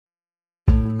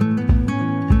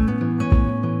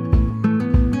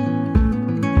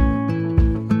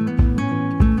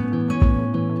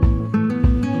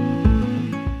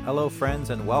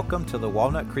friends, and welcome to the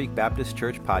Walnut Creek Baptist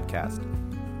Church podcast.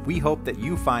 We hope that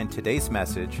you find today's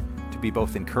message to be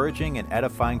both encouraging and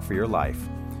edifying for your life.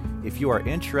 If you are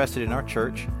interested in our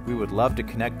church, we would love to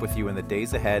connect with you in the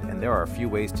days ahead, and there are a few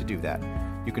ways to do that.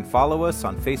 You can follow us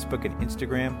on Facebook and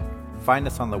Instagram, find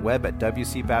us on the web at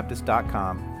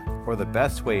wcbaptist.com, or the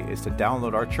best way is to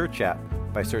download our church app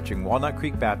by searching Walnut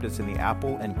Creek Baptist in the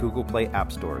Apple and Google Play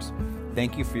app stores.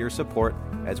 Thank you for your support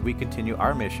as we continue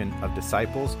our mission of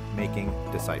disciples making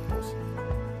disciples.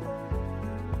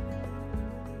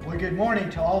 Well, good morning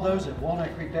to all those at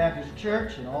Walnut Creek Baptist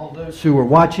Church and all those who are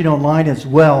watching online as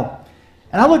well.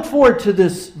 And I look forward to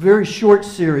this very short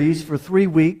series for 3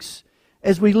 weeks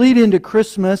as we lead into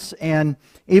Christmas. And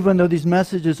even though these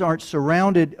messages aren't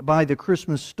surrounded by the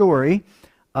Christmas story,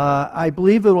 I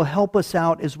believe it will help us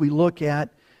out as we look at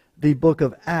the book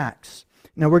of Acts.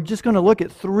 Now, we're just going to look at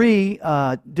 3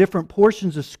 different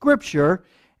portions of Scripture,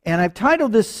 and I've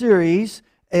titled this series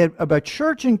about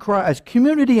church in Christ,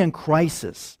 community in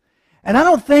crisis. And I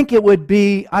don't think it would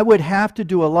be, I would have to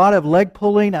do a lot of leg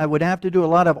pulling, I would have to do a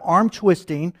lot of arm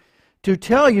twisting to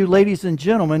tell you, ladies and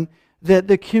gentlemen, that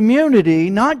the community,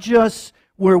 not just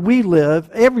where we live,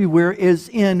 everywhere, is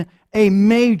in a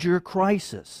major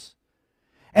crisis.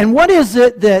 And what is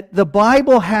it that the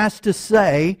Bible has to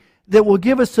say that will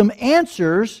give us some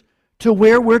answers to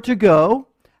where we're to go,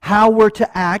 how we're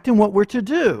to act, and what we're to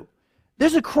do?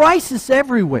 There's a crisis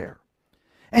everywhere.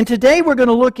 And today we're going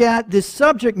to look at this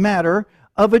subject matter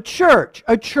of a church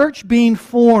being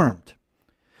formed.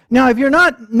 Now, if you're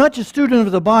not much a student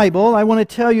of the Bible, I want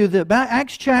to tell you that about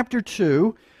Acts chapter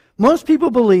 2, most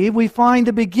people believe we find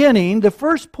the beginning, the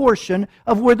first portion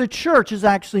of where the church is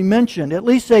actually mentioned, at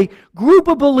least a group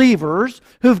of believers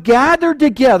who've gathered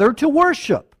together to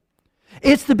worship.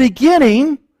 It's the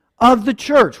beginning of the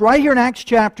church, right here in Acts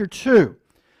chapter 2.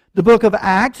 The book of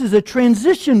Acts is a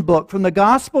transition book from the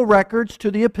gospel records to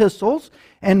the epistles,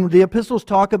 and the epistles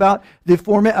talk about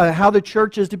how the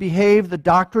church is to behave, the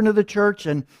doctrine of the church,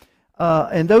 and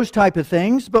those type of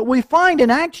things. But we find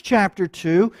in Acts chapter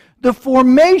 2 the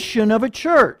formation of a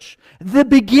church, the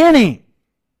beginning.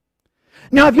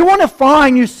 Now, if you want to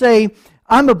find, you say,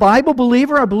 I'm a Bible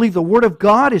believer, I believe the Word of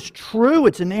God is true,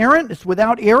 it's inerrant, it's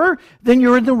without error, then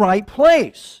you're in the right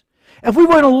place. If we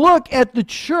were to look at the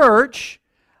church,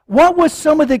 what was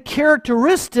some of the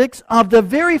characteristics of the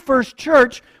very first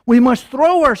church, we must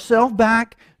throw ourselves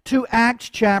back to Acts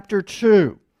chapter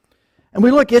 2. And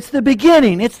we look, it's the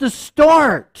beginning, it's the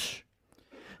start.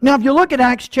 Now, if you look at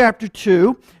Acts chapter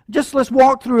 2, let's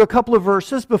walk through a couple of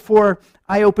verses before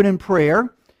I open in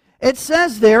prayer. It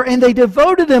says there, and they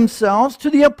devoted themselves to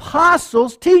the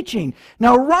apostles' teaching.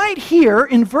 Now, right here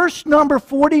in verse number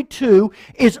 42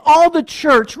 is all the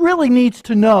church really needs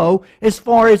to know as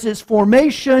far as its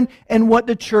formation and what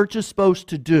the church is supposed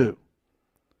to do.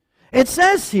 It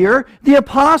says here, the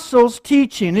apostles'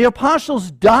 teaching, the apostles'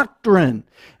 doctrine.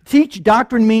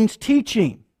 Doctrine means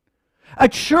teaching. A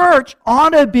church ought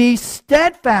to be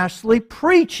steadfastly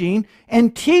preaching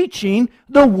and teaching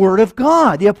the Word of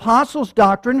God. The apostles'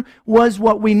 doctrine was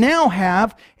what we now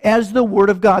have as the Word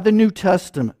of God, the New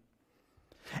Testament.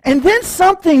 And then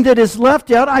something that is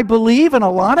left out, I believe, in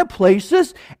a lot of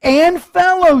places, and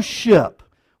fellowship.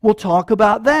 We'll talk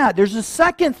about that. There's a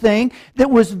second thing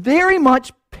that was very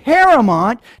much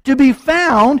paramount to be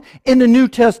found in the New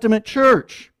Testament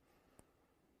church.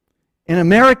 In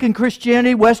American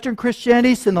Christianity, Western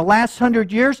Christianity, in the last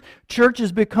 100 years, church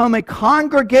has become a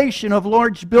congregation of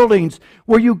large buildings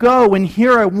where you go and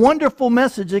hear a wonderful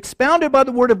message expounded by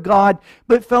the Word of God,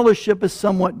 but fellowship has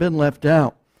somewhat been left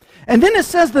out. And then it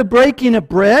says the breaking of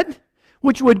bread,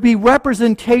 which would be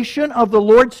representation of the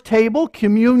Lord's table,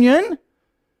 communion.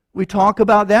 We talk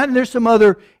about that, and there's some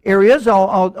other areas.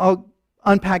 I'll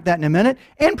unpack that in a minute.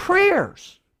 And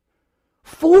prayers.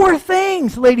 4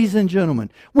 things, ladies and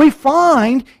gentlemen, we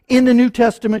find in the New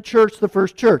Testament church, the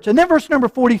first church. And then verse number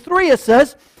 43, it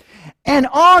says, and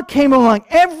awe came among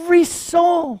every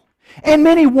soul, and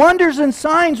many wonders and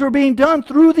signs were being done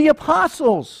through the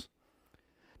apostles.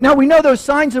 Now, we know those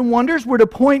signs and wonders were to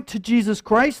point to Jesus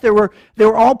Christ. They were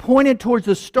all pointed towards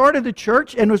the start of the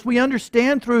church, and as we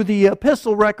understand through the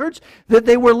epistle records, that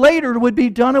they were later would be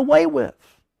done away with.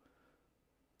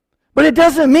 But it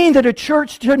doesn't mean that a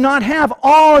church should not have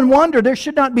awe and wonder. There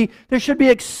should be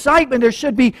excitement. There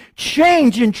should be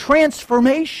change and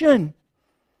transformation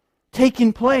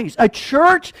taking place. A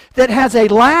church that has a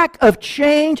lack of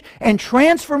change and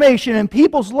transformation in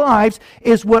people's lives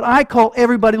is what I call,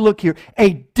 everybody look here,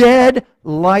 a dead,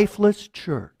 lifeless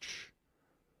church.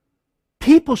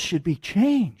 People should be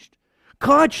changed.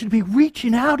 God should be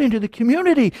reaching out into the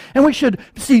community, and we should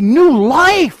see new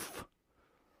life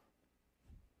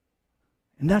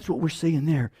And that's what we're seeing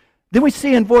there. Then we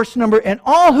see in verse number, and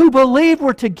all who believed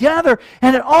were together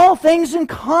and had all things in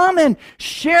common,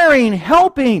 sharing,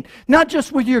 helping, not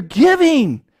just with your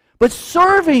giving, but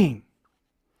serving.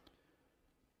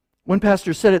 One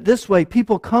pastor said it this way: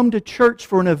 people come to church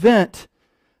for an event.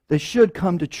 They should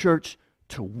come to church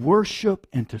to worship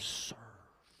and to serve.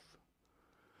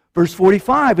 Verse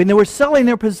 45, and they were selling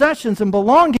their possessions and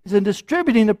belongings and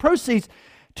distributing the proceeds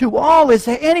to all as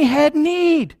any had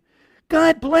need.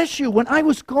 God bless you. When I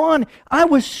was gone, I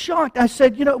was shocked. I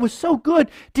said, it was so good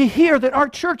to hear that our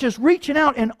church is reaching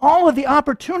out, and all of the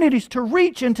opportunities to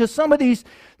reach into some of these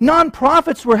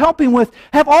nonprofits we're helping with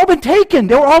have all been taken.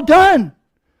 They were all done.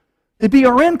 The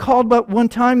BRN called about one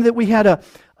time that we had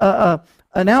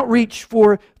an outreach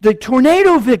for the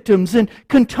tornado victims in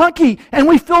Kentucky, and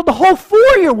we filled the whole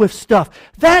foyer with stuff.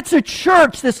 That's a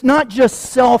church that's not just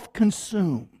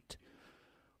self-consumed,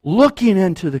 looking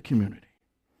into the community.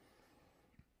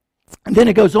 And then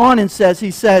it goes on and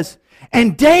he says,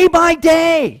 and day by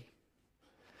day,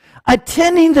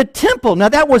 attending the temple. Now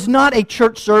that was not a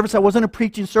church service. That wasn't a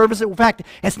preaching service. In fact,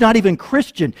 it's not even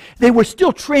Christian. They were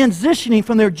still transitioning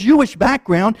from their Jewish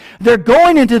background. They're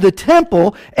going into the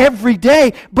temple every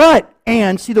day.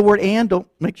 See the word and, don't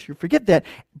make sure you forget that.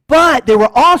 But they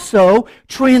were also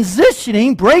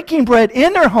transitioning, breaking bread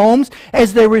in their homes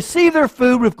as they receive their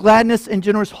food with gladness and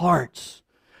generous hearts.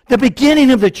 The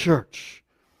beginning of the church.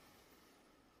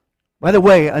 By the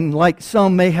way, unlike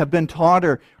some may have been taught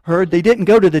or heard, they didn't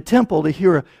go to the temple to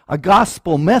hear a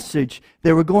gospel message.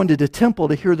 They were going to the temple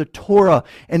to hear the Torah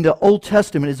and the Old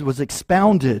Testament as it was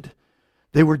expounded.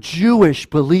 They were Jewish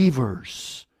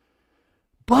believers.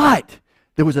 But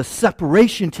there was a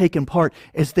separation taking part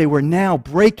as they were now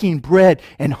breaking bread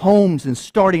in homes and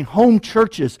starting home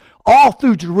churches all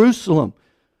through Jerusalem.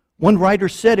 One writer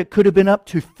said it could have been up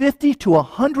to 50 to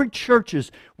 100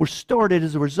 churches were started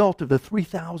as a result of the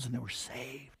 3,000 that were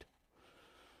saved.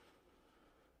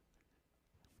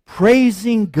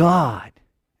 Praising God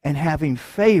and having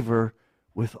favor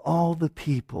with all the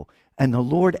people. And the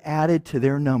Lord added to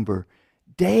their number,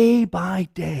 day by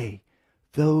day,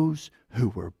 those who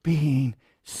were being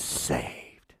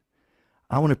saved.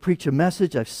 I want to preach a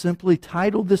message I've simply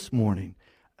titled this morning,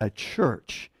 A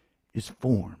Church is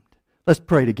Formed. Let's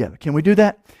pray together. Can we do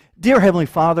that? Dear Heavenly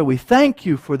Father, we thank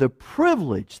you for the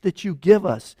privilege that you give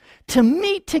us to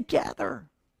meet together,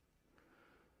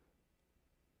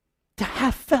 to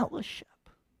have fellowship,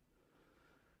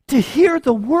 to hear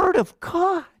the Word of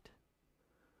God.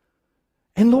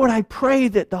 And Lord, I pray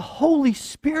that the Holy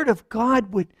Spirit of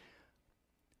God would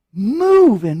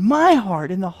move in my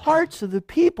heart, in the hearts of the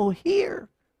people here,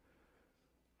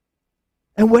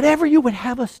 and whatever you would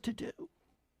have us to do.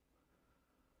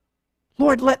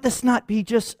 Lord, let this not be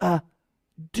just a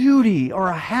duty or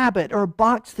a habit or a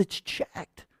box that's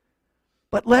checked,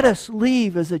 but let us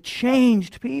leave as a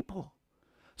changed people.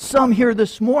 Some here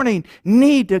this morning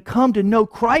need to come to know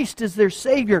Christ as their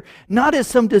Savior, not as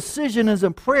some decision as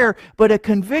a prayer, but a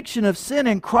conviction of sin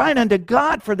and crying unto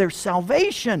God for their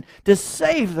salvation to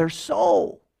save their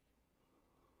soul.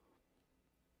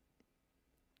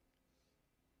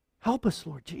 Help us,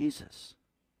 Lord Jesus,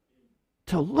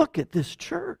 to look at this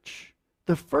church,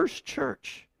 the first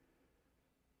church,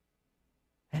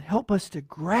 and help us to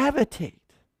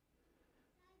gravitate,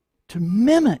 to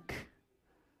mimic,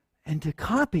 and to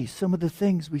copy some of the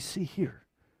things we see here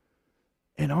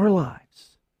in our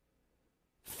lives.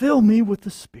 Fill me with the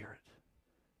Spirit.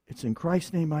 It's in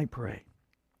Christ's name I pray.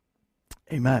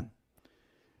 Amen.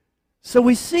 So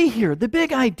we see here the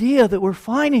big idea that we're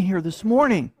finding here this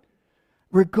morning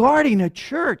regarding a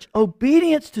church,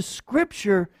 obedience to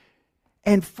Scripture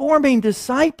and forming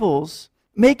disciples,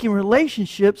 making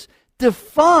relationships,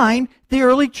 define the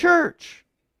early church.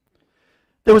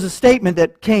 There was a statement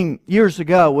that came years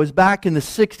ago, was back in the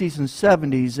 60s and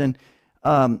 70s, and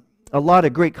a lot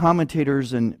of great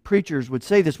commentators and preachers would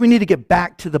say this: we need to get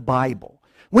back to the Bible.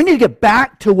 We need to get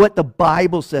back to what the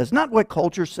Bible says, not what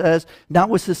culture says, not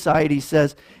what society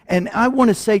says. And I want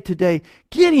to say today,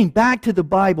 getting back to the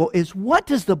Bible is, what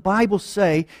does the Bible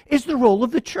say is the role of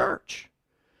the church?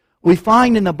 We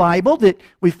find in the Bible that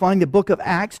we find the book of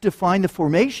Acts define the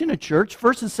formation of church.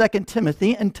 1st and 2nd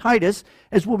Timothy and Titus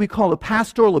as what we call the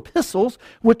pastoral epistles,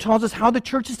 which tells us how the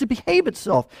church is to behave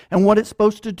itself and what it's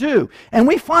supposed to do. And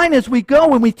we find as we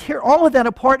go and we tear all of that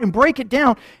apart and break it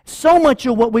down, so much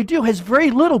of what we do has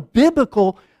very little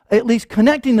biblical, at least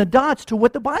connecting the dots to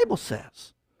what the Bible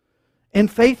says in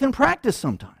faith and practice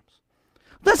sometimes.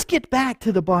 Let's get back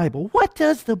to the Bible. What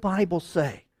does the Bible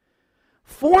say?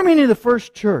 Forming of the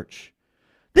first church.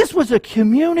 This was a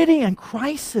community in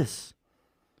crisis.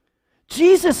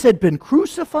 Jesus had been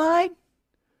crucified.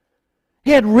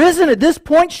 He had risen at this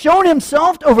point, shown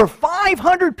himself to over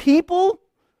 500 people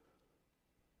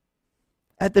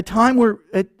at the time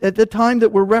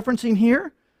that we're referencing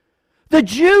here. The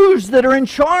Jews that are in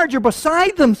charge are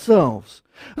beside themselves.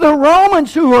 The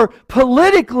Romans who are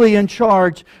politically in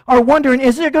charge are wondering,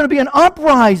 is there going to be an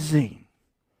uprising?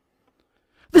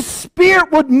 The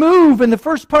Spirit would move in the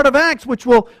first part of Acts, which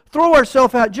we'll throw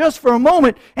ourselves out just for a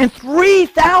moment, and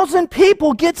 3,000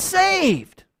 people get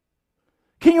saved.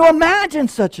 Can you imagine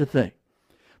such a thing?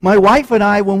 My wife and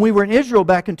I, when we were in Israel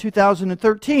back in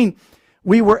 2013,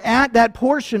 we were at that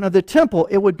portion of the temple.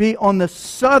 It would be on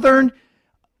the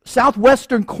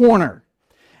southwestern corner.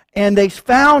 And they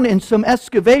found in some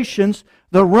excavations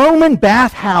the Roman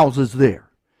bathhouses there.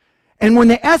 And when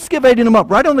they excavated them up,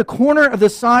 right on the corner of the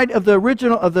side of the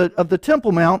original of the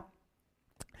Temple Mount,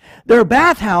 there are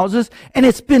bathhouses, and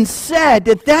it's been said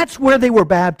that that's where they were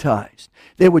baptized.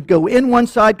 They would go in one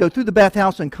side, go through the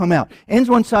bathhouse, and come out. In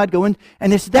one side, go in,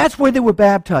 and that's where they were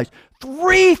baptized.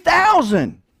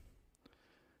 3,000!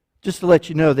 Just to let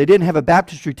you know, they didn't have a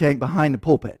baptistry tank behind the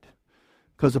pulpit,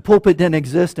 because the pulpit didn't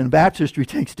exist, and baptistry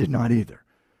tanks did not either.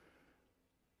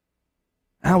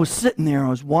 I was sitting there, I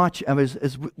was watching,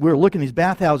 as we were looking at these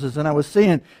bathhouses, and I was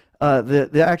seeing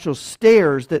the actual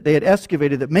stairs that they had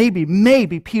excavated that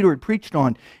maybe Peter had preached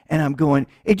on, and I'm going,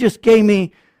 it just gave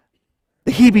me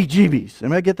the heebie-jeebies.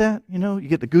 Anybody get that? You know, you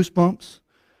get the goosebumps.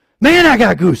 Man, I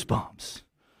got goosebumps.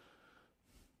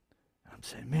 I'm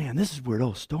saying, man, this is where it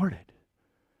all started.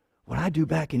 What I do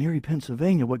back in Erie,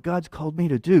 Pennsylvania, what God's called me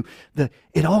to do,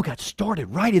 it all got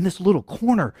started right in this little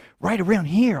corner, right around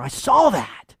here. I saw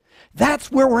that.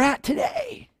 That's where we're at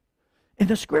today in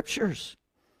the Scriptures.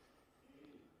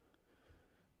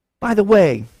 By the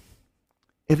way,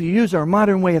 if you use our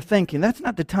modern way of thinking, that's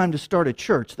not the time to start a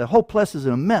church. The whole place is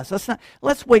in a mess.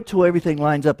 Let's wait till everything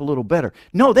lines up a little better.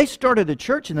 No, they started a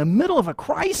church in the middle of a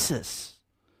crisis.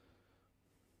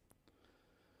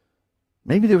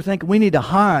 Maybe they were thinking we need to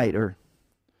hide, or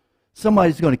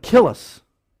somebody's going to kill us.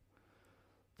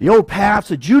 The old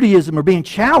paths of Judaism are being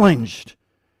challenged.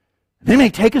 They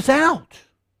may take us out.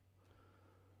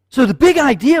 So the big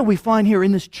idea we find here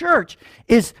in this church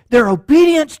is their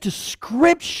obedience to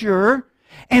Scripture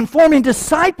and forming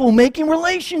disciple-making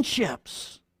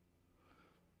relationships.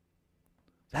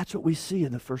 That's what we see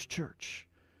in the first church.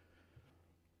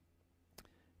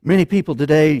 Many people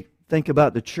today think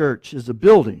about the church as a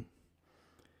building.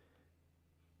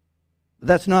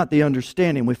 That's not the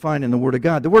understanding we find in the Word of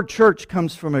God. The word church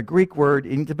comes from a Greek word,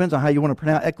 it depends on how you want to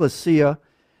pronounce it, ekklesia.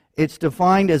 It's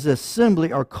defined as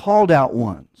assembly or called out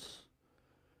ones.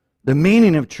 The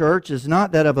meaning of church is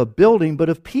not that of a building, but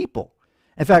of people.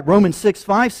 In fact, Romans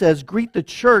 6:5 says, greet the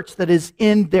church that is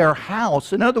in their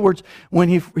house. In other words, when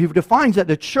he defines that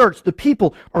the church, the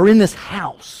people are in this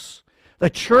house. The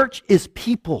church is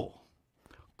people,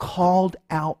 called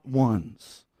out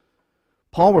ones.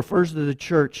 Paul refers to the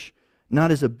church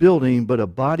not as a building, but a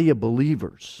body of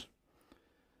believers.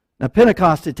 Now,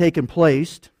 Pentecost had taken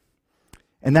place,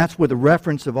 and that's where the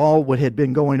reference of all what had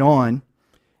been going on.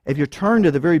 If you turn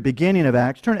to the very beginning of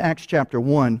Acts, turn to Acts chapter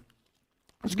 2,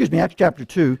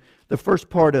 the first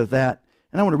part of that,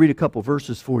 and I want to read a couple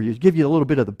verses for you to give you a little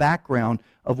bit of the background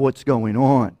of what's going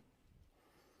on.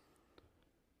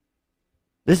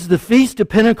 This is the Feast of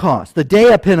Pentecost, the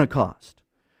day of Pentecost.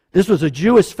 This was a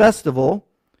Jewish festival.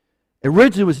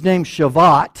 Originally it was named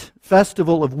Shavuot,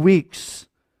 Festival of Weeks.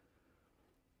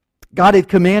 God had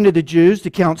commanded the Jews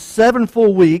to count 7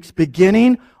 full weeks,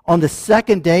 beginning on the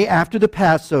second day after the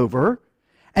Passover,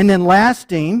 and then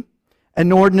lasting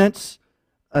an ordinance,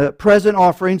 present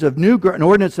offerings of an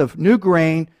ordinance of new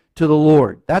grain to the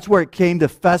Lord. That's where it came the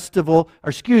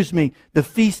the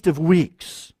Feast of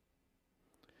Weeks.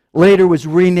 Later was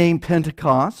renamed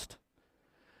Pentecost.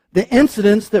 The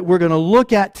incidents that we're going to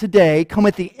look at today come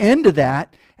at the end of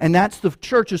that, and that's the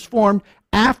church is formed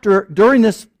during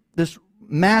this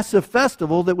massive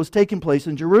festival that was taking place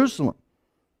in Jerusalem.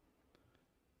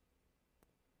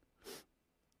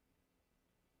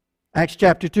 Acts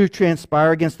chapter 2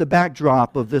 transpire against the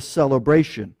backdrop of this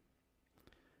celebration.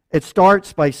 It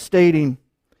starts by stating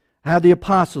how the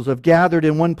apostles have gathered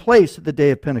in one place at the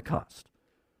day of Pentecost.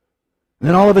 And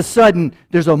then all of a sudden,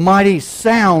 there's a mighty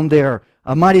sound there,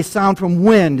 a mighty sound from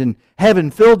wind, and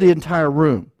heaven filled the entire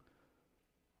room.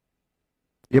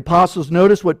 The apostles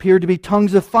noticed what appeared to be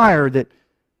tongues of fire that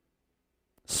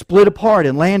split apart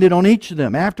and landed on each of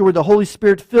them. Afterward, the Holy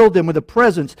Spirit filled them with a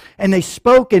presence, and they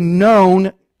spoke in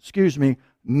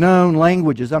known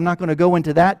languages. I'm not going to go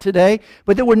into that today,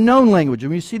 but there were known languages.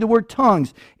 When you see the word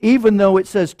tongues, even though it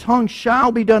says tongues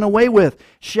shall be done away with,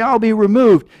 shall be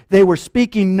removed, they were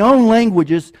speaking known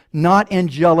languages, not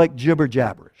angelic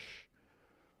jibber-jabberish.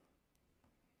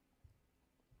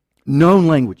 Known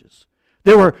languages.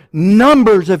 There were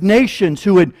numbers of nations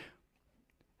who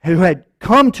had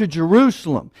come to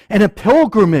Jerusalem and a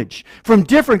pilgrimage from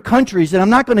different countries. And I'm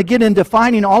not going to get into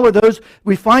defining all of those.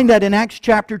 We find that in Acts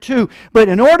chapter 2. But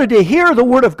in order to hear the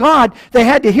Word of God, they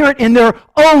had to hear it in their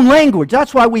own language.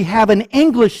 That's why we have an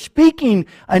English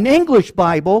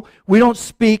Bible. We don't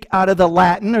speak out of the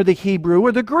Latin or the Hebrew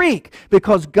or the Greek,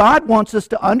 because God wants us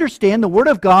to understand the Word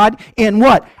of God in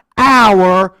what?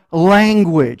 Our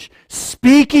language.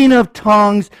 Speaking of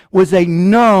tongues was a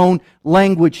known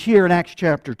language here in Acts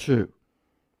chapter 2.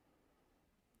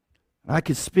 I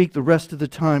could speak the rest of the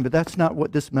time, but that's not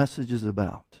what this message is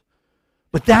about.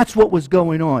 But that's what was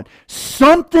going on.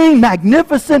 Something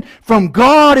magnificent from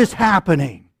God is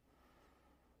happening.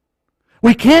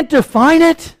 We can't define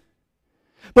it,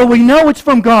 but we know it's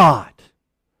from God.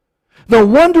 The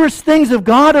wondrous things of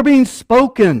God are being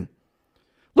spoken.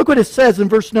 Look what it says in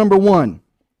verse number 1.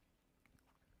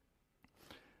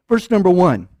 Verse number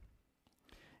 1.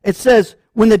 It says,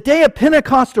 when the day of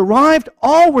Pentecost arrived,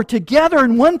 all were together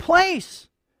in one place.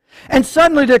 And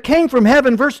suddenly there came from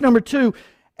heaven, verse number 2,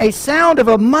 a sound of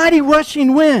a mighty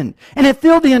rushing wind, and it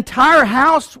filled the entire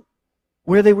house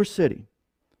where they were sitting.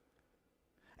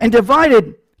 And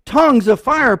divided tongues of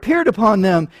fire appeared upon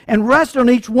them and rested on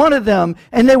each one of them,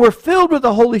 and they were filled with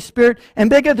the Holy Spirit and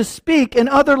began to speak in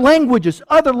other languages,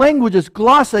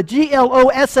 glossa,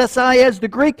 G-L-O-S-S-I as the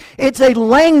Greek. It's a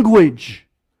language.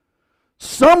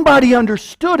 Somebody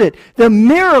understood it. The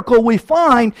miracle we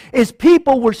find is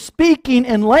people were speaking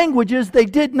in languages they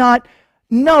did not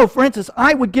know. For instance,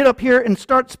 I would get up here and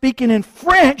start speaking in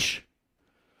French.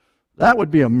 That would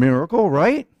be a miracle,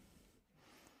 right?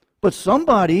 But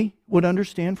somebody would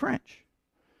understand French.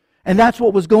 And that's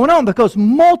what was going on, because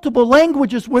multiple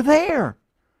languages were there.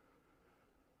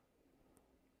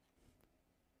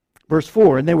 Verse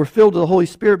 4, and they were filled with the Holy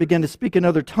Spirit, began to speak in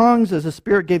other tongues as the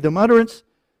Spirit gave them utterance.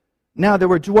 Now there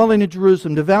were dwelling in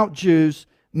Jerusalem devout Jews,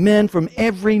 men from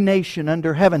every nation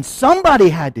under heaven. Somebody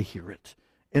had to hear it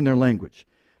in their language.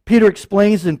 Peter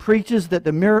explains and preaches that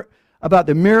about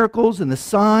the miracles and the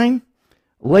sign.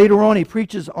 Later on, he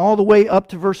preaches all the way up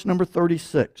to verse number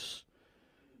 36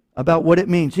 about what it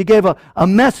means. He gave a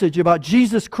message about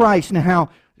Jesus Christ and how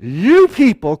you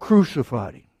people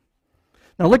crucified him.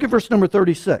 Now look at verse number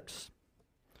 36.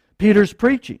 Peter's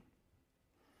preaching.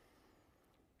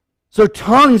 So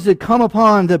tongues had come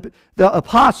upon the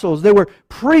apostles. They were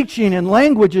preaching in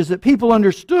languages that people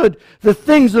understood the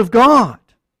things of God.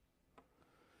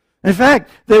 In fact,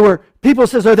 people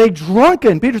says, are they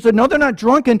drunken? Peter said, no, they're not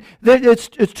drunken. It's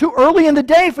too early in the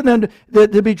day for them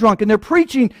to be drunken. They're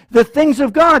preaching the things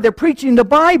of God. They're preaching the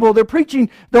Bible. They're preaching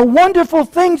the wonderful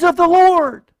things of the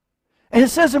Lord. And it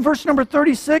says in verse number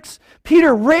 36,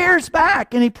 Peter rears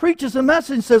back and he preaches a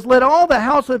message and says, let all the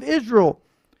house of Israel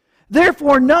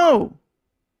therefore know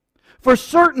for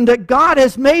certain that God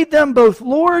has made both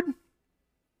Lord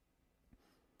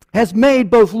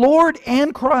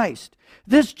and Christ,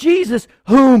 this Jesus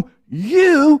whom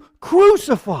you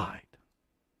crucified.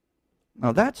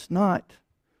 Now that's not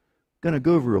going to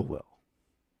go real well.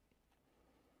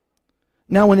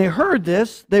 Now when they heard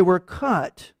this, they were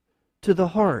cut to the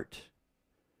heart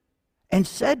and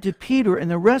said to Peter and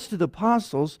the rest of the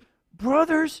apostles,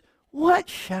 brothers, what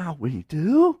shall we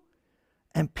do?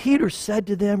 And Peter said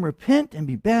to them, repent and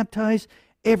be baptized,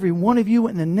 every one of you,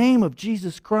 in the name of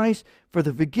Jesus Christ, for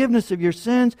the forgiveness of your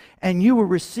sins, and you will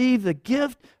receive the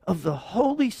gift of the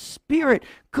Holy Spirit.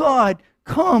 God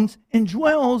comes and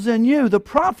dwells in you. The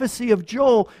prophecy of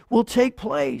Joel will take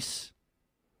place.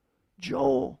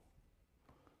 Joel.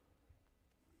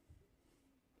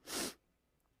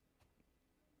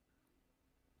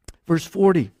 Verse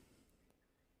 40.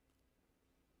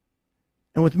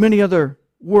 And with many other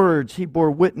words he bore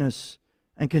witness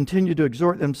and continued to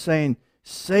exhort them, saying,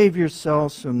 save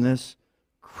yourselves from this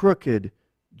crooked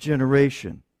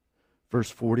generation. Verse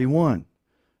 41.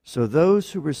 So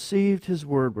those who received his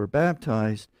word were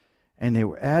baptized, and they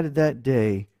were added that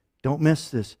day, don't miss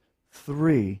this,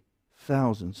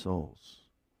 3,000 souls.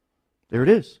 There it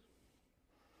is.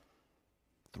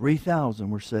 3,000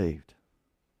 were saved.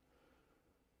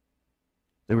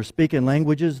 They were speaking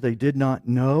languages they did not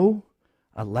know.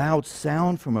 A loud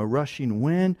sound from a rushing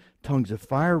wind, tongues of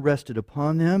fire rested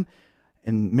upon them,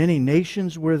 and many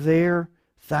nations were there.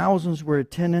 Thousands were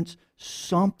attendants.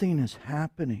 Something is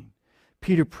happening.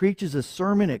 Peter preaches a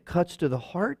sermon. It cuts to the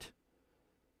heart.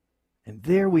 And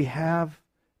there we have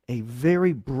a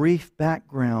very brief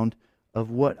background of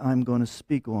what I'm going to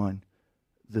speak on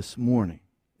this morning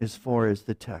as far as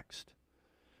the text.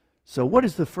 So what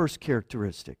is the first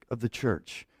characteristic of the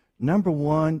church? Number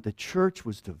one, the church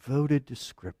was devoted to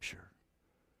Scripture.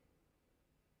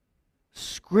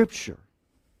 Scripture.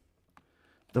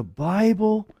 The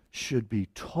Bible should be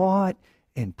taught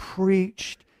and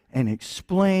preached and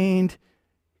explained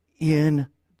in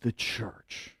the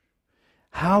church.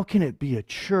 How can it be a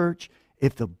church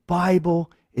if the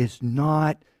Bible is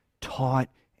not taught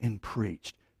and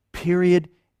preached? Period.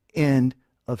 End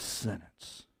of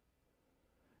sentence.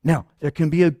 Now, there can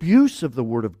be abuse of the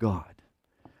Word of God.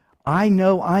 I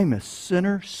know I'm a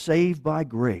sinner saved by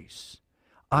grace.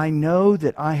 I know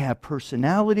that I have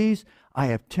personalities, I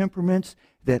have temperaments,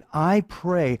 that I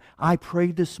prayed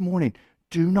this morning,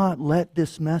 do not let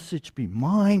this message be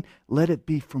mine, let it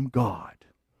be from God.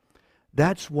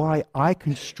 That's why I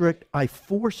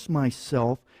force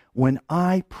myself when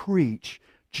I preach,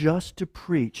 just to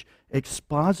preach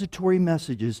expository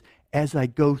messages as I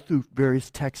go through various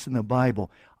texts in the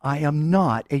Bible. I am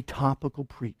not a topical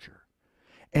preacher.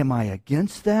 Am I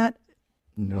against that?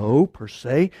 No, per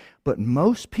se. But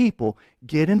most people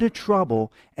get into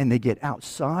trouble and they get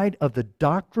outside of the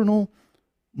doctrinal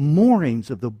moorings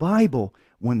of the Bible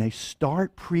when they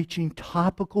start preaching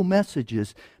topical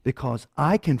messages, because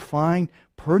I can find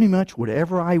pretty much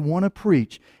whatever I want to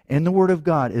preach in the Word of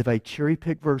God if I cherry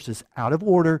pick verses out of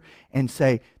order and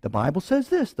say, the Bible says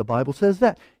this, the Bible says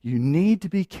that. You need to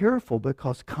be careful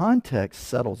because context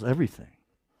settles everything.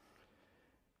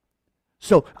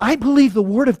 So I believe the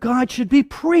Word of God should be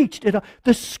preached.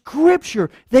 The Scripture,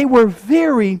 they were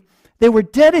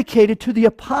dedicated to the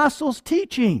apostles'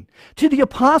 teaching, to the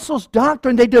apostles'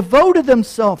 doctrine. They devoted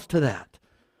themselves to that.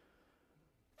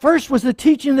 First was the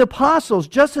teaching of the apostles.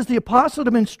 Just as the apostles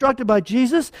had been instructed by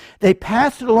Jesus, they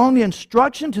passed it along the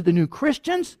instruction to the new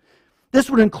Christians.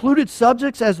 This would include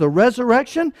subjects as the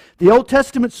resurrection, the Old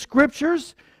Testament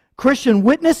Scriptures, Christian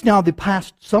witness. Now,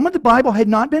 some of the Bible had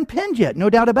not been penned yet, no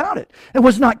doubt about it. It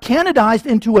was not canonized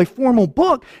into a formal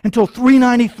book until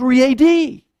 393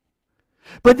 A.D.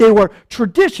 But they were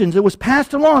traditions that was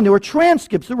passed along. There were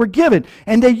transcripts that were given,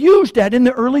 and they used that in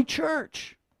the early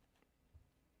church.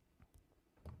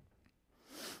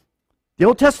 The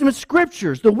Old Testament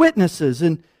Scriptures, the witnesses,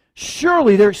 and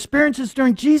surely their experiences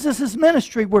during Jesus'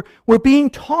 ministry were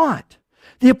being taught.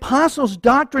 The apostles'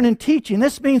 doctrine and teaching.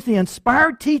 This means the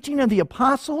inspired teaching of the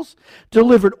apostles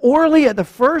delivered orally at the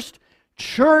first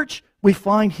church we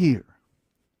find here.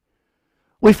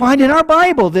 We find in our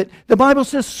Bible that the Bible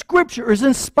says Scripture is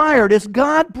inspired, it's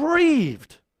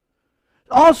God-breathed.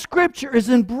 All Scripture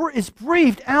is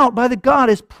breathed out by the God,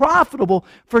 is profitable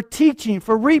for teaching,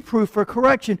 for reproof, for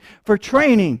correction, for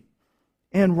training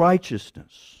in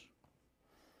righteousness.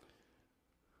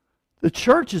 The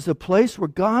church is a place where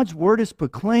God's Word is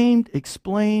proclaimed,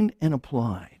 explained, and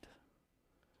applied.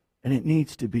 And it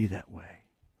needs to be that way.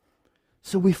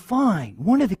 So we find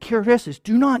one of the characteristics,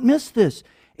 do not miss this.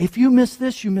 If you miss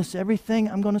this, you miss everything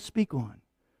I'm going to speak on.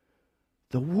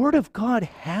 The Word of God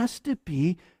has to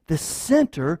be the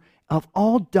center of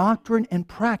all doctrine and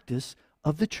practice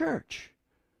of the church.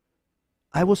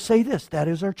 I will say this, that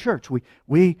is our church.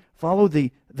 We follow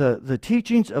the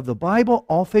teachings of the Bible,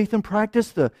 all faith and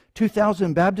practice, the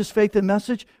 2000 Baptist Faith and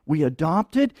Message. We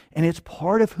adopt it, and it's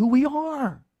part of who we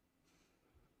are.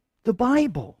 The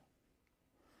Bible.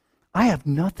 I have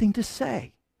nothing to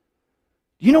say.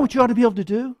 You know what you ought to be able to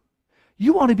do?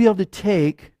 You ought to be able to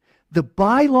take the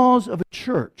bylaws of a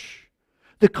church,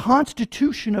 the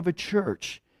constitution of a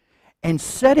church, and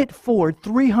set it forward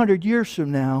 300 years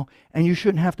from now, and you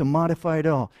shouldn't have to modify it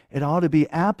at all. It ought to be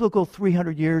applicable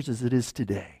 300 years as it is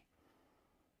today.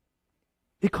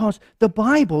 Because the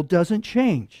Bible doesn't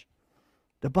change.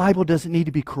 The Bible doesn't need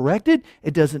to be corrected.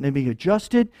 It doesn't need to be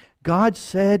adjusted. God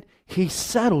said He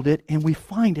settled it, and we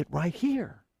find it right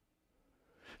here.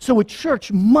 So a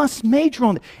church must major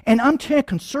on it. And I'm telling you,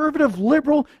 conservative,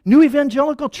 liberal, new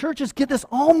evangelical churches get this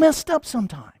all messed up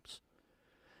sometimes.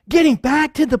 Getting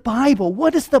back to the Bible,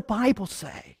 what does the Bible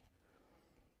say?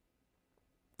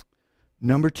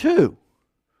 Number two.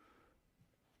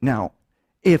 Now,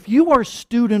 if you are a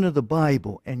student of the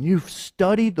Bible and you've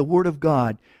studied the Word of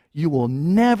God, you will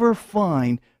never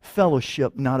find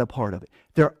fellowship not a part of it.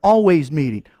 They're always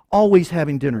meeting, always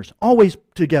having dinners, always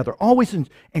together, always in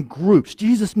groups.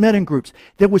 Jesus met in groups.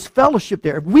 There was fellowship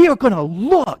there. If we are going to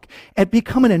look at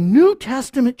becoming a New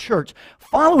Testament church,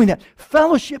 following that,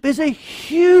 fellowship is a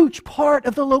huge part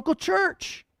of the local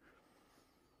church.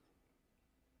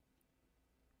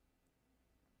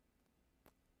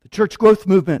 The church growth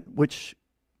movement, which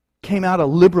came out of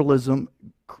liberalism.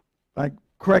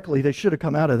 Correctly, they should have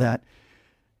come out of that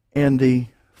in the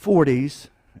 40s.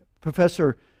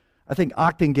 Professor, I think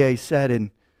Octengay said in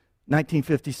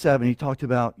 1957, he talked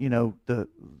about, the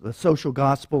social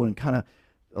gospel, and kind of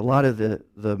a lot of the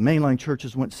mainline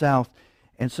churches went south.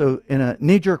 And so in a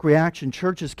knee-jerk reaction,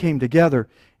 churches came together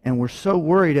and were so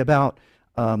worried about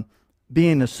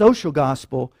being the social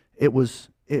gospel, it was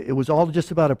all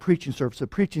just about a preaching service.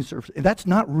 And that's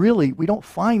not really, we don't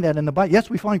find that in the Bible. Yes,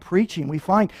 we find preaching. We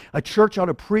find a church ought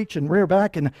to preach and rear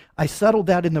back, and I settled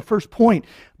that in the first point.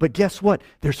 But guess what?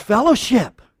 There's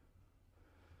fellowship.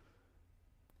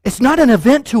 It's not an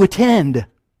event to attend. It's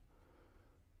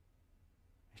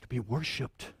to be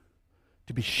worshiped,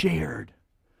 to be shared,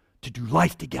 to do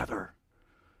life together.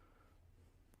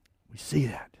 We see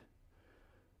that.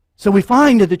 So we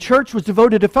find that the church was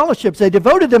devoted to fellowships. They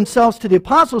devoted themselves to the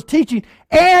apostles' teaching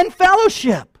and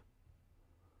fellowship.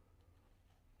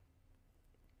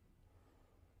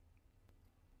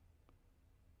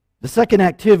 The second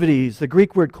activity is the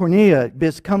Greek word koinonia.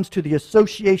 This comes to the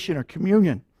association or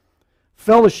communion,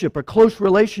 fellowship, or close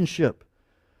relationship.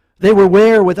 They were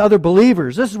where with other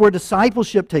believers. This is where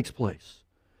discipleship takes place.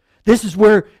 This is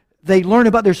where they learn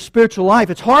about their spiritual life.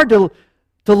 It's hard to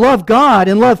love God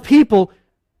and love people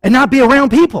and not be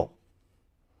around people.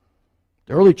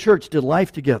 The early church did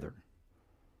life together.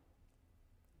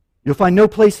 You'll find no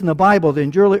place in the Bible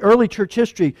in early church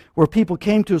history where people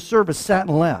came to a service, sat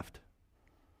and left.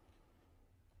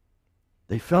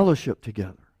 They fellowshiped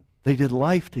together. They did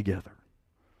life together.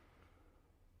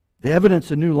 The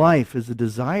evidence of new life is a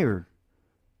desire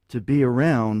to be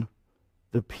around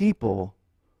the people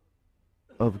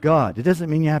of God. It doesn't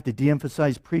mean you have to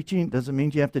de-emphasize preaching. It doesn't mean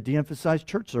you have to de-emphasize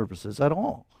church services at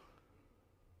all.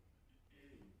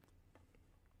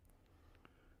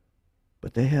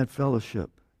 But they had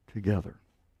fellowship together.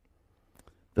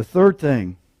 The third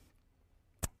thing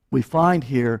we find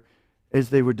here is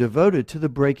they were devoted to the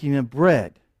breaking of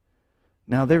bread.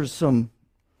 Now there's some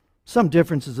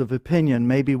differences of opinion,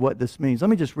 maybe what this means. Let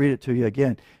me just read it to you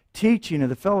again. Teaching of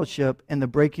the fellowship and the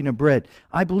breaking of bread.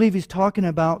 I believe he's talking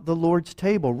about the Lord's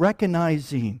table,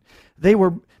 recognizing they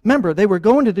were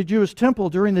going to the Jewish temple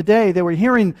during the day. They were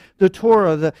hearing the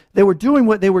Torah. They were doing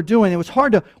what they were doing. It was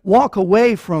hard to walk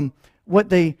away from what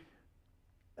they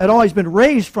had always been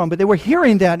raised from, but they were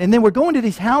hearing that, and they were going to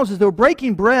these houses. They were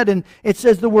breaking bread, and it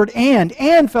says the word and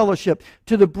fellowship,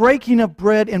 to the breaking of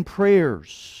bread and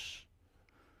prayers.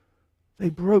 They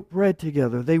broke bread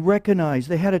together. They recognized,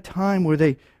 they had a time where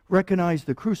they recognized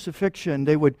the crucifixion.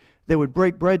 They would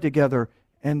break bread together,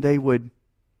 and they would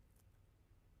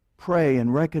pray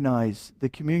and recognize the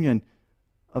communion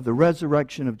of the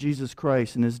resurrection of Jesus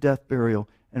Christ and His death, burial,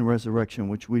 and resurrection,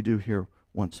 which we do here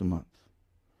once a month.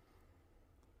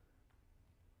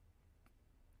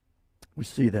 We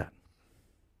see that.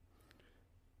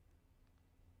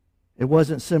 It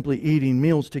wasn't simply eating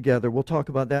meals together. We'll talk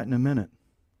about that in a minute.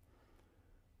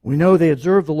 We know they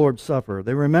observed the Lord's Supper.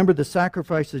 They remembered the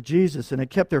sacrifice of Jesus, and it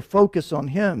kept their focus on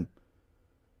Him.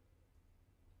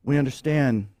 We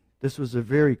understand this was a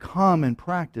very common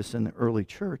practice in the early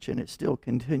church, and it still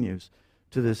continues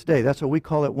to this day. That's why we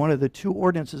call it one of the two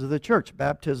ordinances of the church.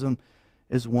 Baptism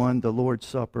is one, the Lord's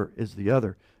Supper is the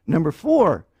other. Number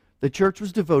 4, the church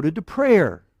was devoted to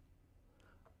prayer.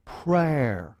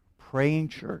 Prayer. Praying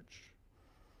church.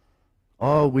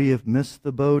 Oh, we have missed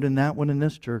the boat in that one in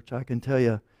this church. I can tell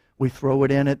you, we throw it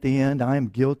in at the end. I am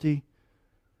guilty.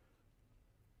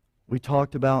 We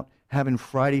talked about having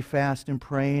Friday fast and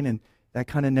praying, and that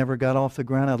kind of never got off the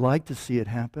ground. I'd like to see it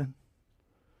happen.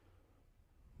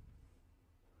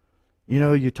 You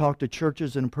know, you talk to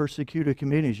churches and persecuted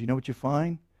communities. You know what you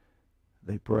find?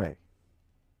 They pray.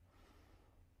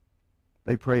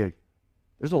 They pray.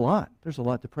 There's a lot. There's a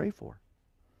lot to pray for.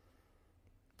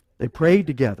 They prayed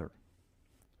together.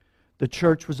 The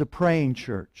church was a praying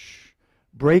church.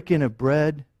 Breaking of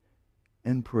bread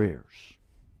and prayers.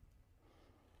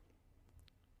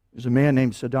 There's a man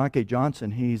named Sadake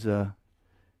Johnson.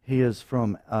 He is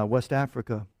from West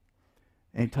Africa.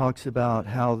 And he talks about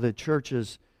how the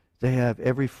churches, they have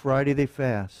every Friday they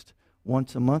fast.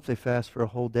 Once a month they fast for a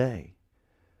whole day.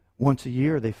 Once a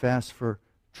year they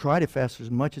try to fast as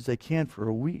much as they can for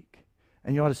a week.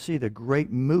 And you ought to see the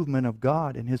great movement of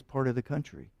God in His part of the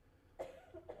country.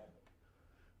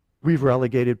 We've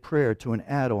relegated prayer to an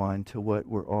add-on to what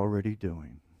we're already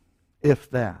doing. If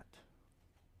that.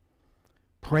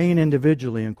 Praying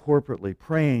individually and corporately.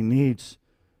 Praying needs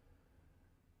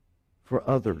for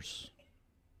others.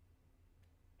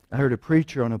 I heard a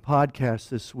preacher on a podcast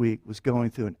this week was going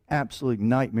through an absolute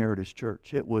nightmare at his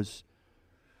church. It was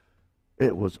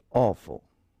awful.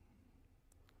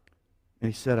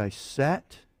 And he said, I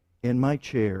sat in my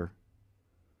chair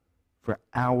for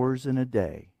hours in a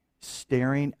day,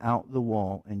 staring out the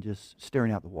wall and just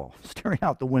staring out the wall, staring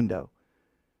out the window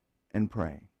and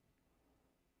praying.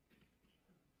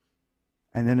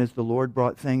 And then as the Lord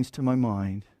brought things to my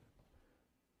mind,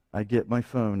 I'd get my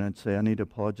phone, I'd say, I need to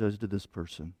apologize to this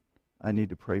person. I need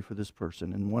to pray for this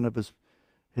person. And one of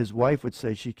his wife would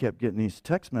say she kept getting these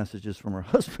text messages from her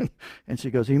husband, and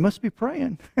she goes, he must be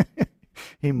praying.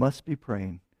 He must be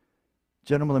praying.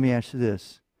 Gentlemen, let me ask you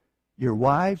this. Your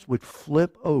wives would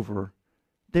flip over.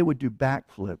 They would do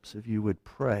backflips if you would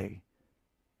pray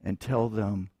and tell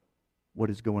them what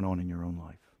is going on in your own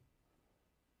life.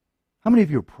 How many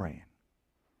of you are praying?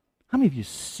 How many of you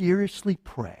seriously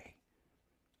pray?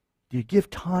 Do you give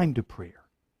time to prayer?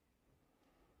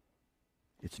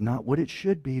 It's not what it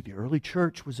should be. The early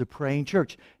church was a praying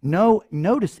church. No,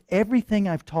 notice everything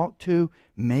I've talked to,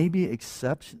 maybe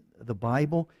except the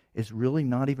Bible, is really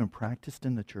not even practiced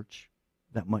in the church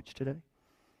that much today.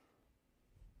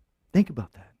 Think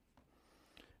about that.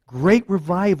 Great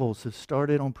revivals have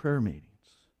started on prayer meetings.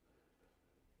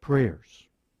 Prayers.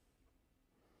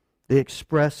 They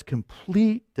express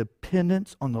complete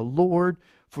dependence on the Lord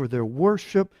for their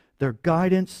worship, their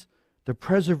guidance, their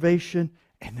preservation,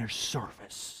 and their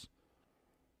service.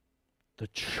 The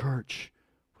church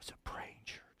was a praying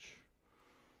church.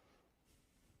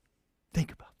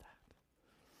 Think about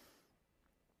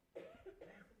that.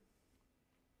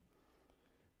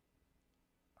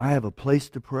 I have a place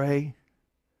to pray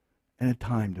and a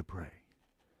time to pray.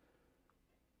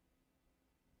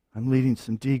 I'm leading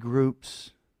some D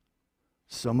groups.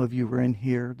 Some of you were in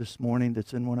here this morning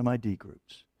that's in one of my D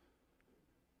groups.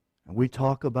 And we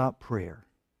talk about prayer.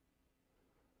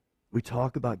 We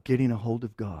talk about getting a hold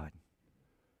of God.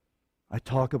 I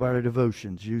talk about our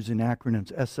devotions using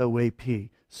acronyms SOAP,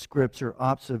 Scripture,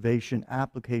 Observation,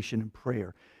 Application, and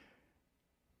Prayer.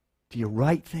 Do you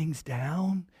write things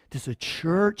down? Does a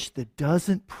church that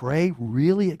doesn't pray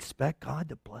really expect God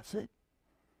to bless it?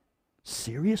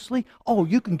 Seriously? Oh,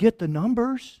 you can get the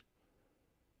numbers.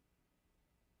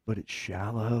 But it's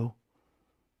shallow.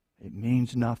 It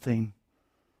means nothing.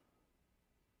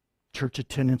 Church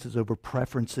attendance is over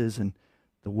preferences and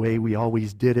the way we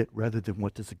always did it rather than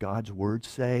what does God's Word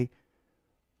say.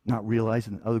 Not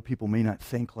realizing that other people may not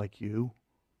think like you.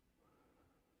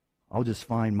 I'll just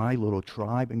find my little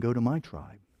tribe and go to my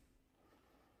tribe.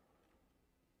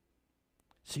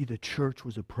 See, the church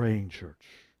was a praying church.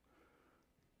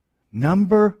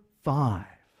 Number 5.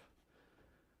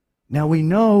 Now we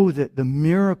know that the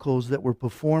miracles that were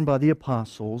performed by the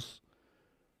apostles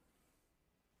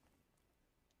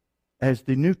as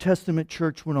the New Testament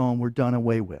church went on were done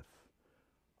away with.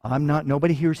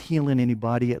 Nobody here is healing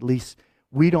anybody. At least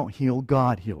we don't heal,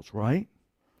 God heals, right?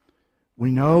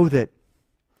 We know that,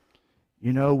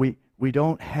 we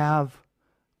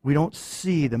don't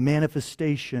see the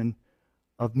manifestation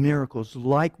of miracles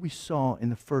like we saw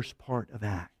in the first part of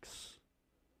Acts.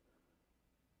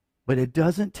 But it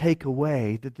doesn't take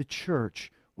away that the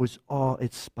church was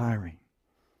awe-inspiring.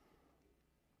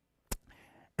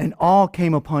 And awe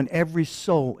came upon every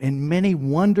soul, and many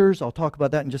wonders, I'll talk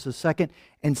about that in just a second,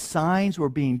 and signs were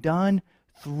being done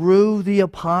through the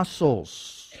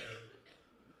apostles.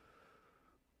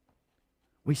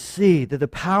 We see that the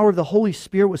power of the Holy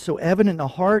Spirit was so evident, the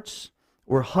hearts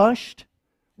were hushed.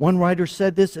 One writer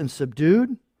said this, and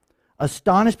subdued.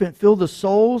 Astonishment filled the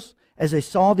souls as they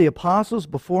saw the apostles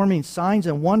performing signs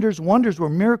and wonders. Wonders were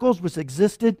miracles which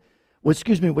excited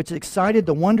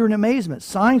the wonder and amazement.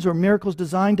 Signs were miracles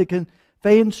designed to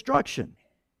convey instruction.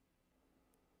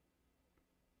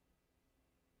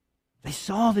 They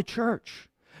saw the church.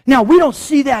 Now, we don't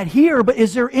see that here, but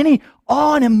is there any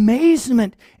awe and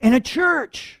amazement in a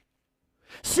church?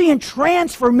 Seeing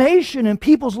transformation in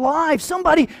people's lives.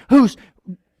 Somebody who's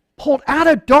pulled out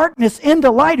of darkness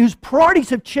into light, whose priorities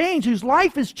have changed, whose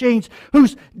life has changed,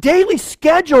 whose daily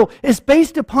schedule is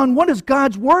based upon what does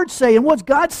God's Word say, and what's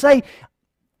God say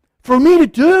for me to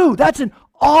do. That's an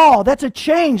awe, that's a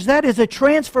change, that is a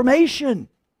transformation.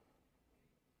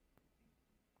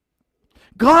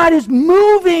 God is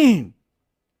moving.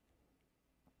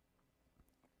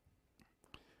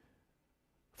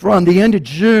 From the end of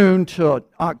June to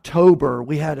October,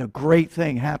 we had a great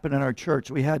thing happen in our church.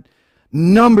 We had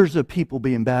numbers of people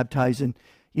being baptized, and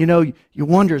you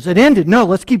wonder, is it ended? No,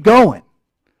 let's keep going.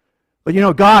 But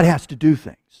God has to do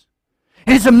things.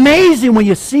 And it's amazing when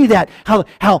you see that,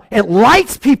 how it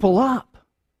lights people up.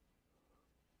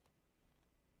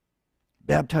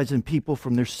 Baptizing people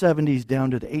from their 70s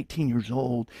down to the 18 years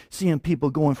old, seeing people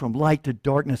going from light to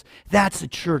darkness. That's a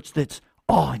church that's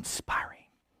awe-inspiring.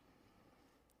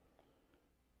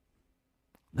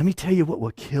 Let me tell you what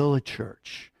will kill a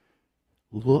church.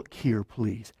 Look here,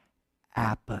 please.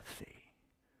 Apathy.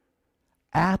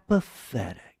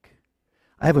 Apathetic.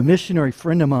 I have a missionary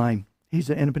friend of mine. He's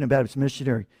an independent Baptist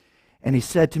missionary. And he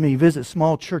said to me, he visits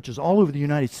small churches all over the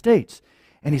United States.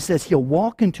 And he says he'll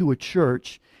walk into a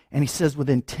church, and he says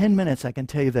within 10 minutes I can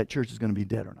tell you if that church is going to be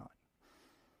dead or not.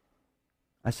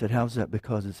 I said, how's that?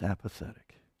 Because it's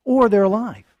apathetic. Or they're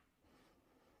alive.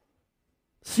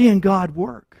 Seeing God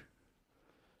work.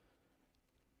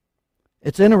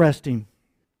 It's interesting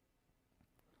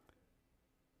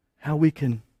how we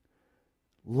can,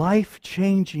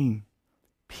 life-changing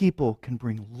people can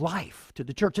bring life to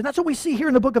the church. And that's what we see here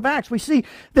in the book of Acts. We see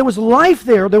there was life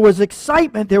there, there was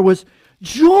excitement, there was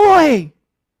joy.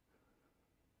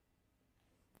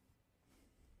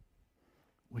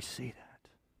 We see that.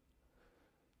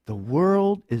 The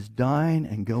world is dying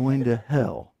and going to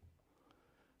hell.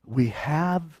 We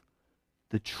have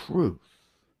the truth.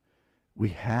 We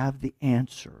have the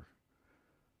answer.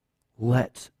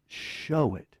 Let's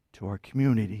show it to our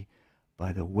community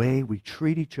by the way we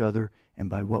treat each other and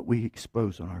by what we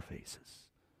expose on our faces.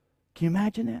 Can you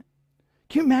imagine that?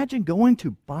 Can you imagine going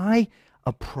to buy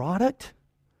a product?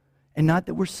 And not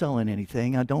that we're selling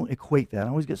anything. I don't equate that. I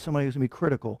always get somebody who's going to be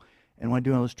critical and want to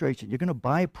do an illustration. You're going to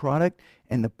buy a product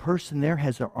and the person there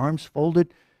has their arms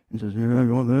folded and says, "Yeah,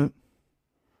 you want that?"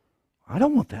 I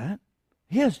don't want that.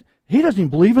 He doesn't even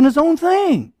believe in his own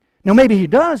thing. Now maybe he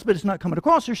does, but it's not coming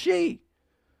across, or she.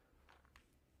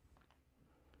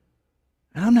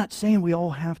 And I'm not saying we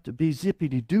all have to be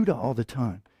zippity-doo-dah all the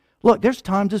time. Look, there's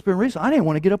times it's been recent. I didn't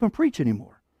want to get up and preach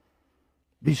anymore.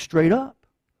 Be straight up.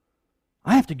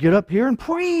 I have to get up here and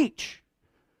preach.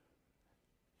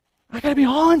 I got to be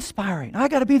awe-inspiring. I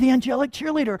got to be the angelic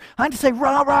cheerleader. I have to say,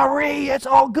 rah, rah, ree, it's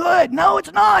all good. No,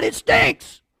 it's not. It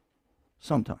stinks.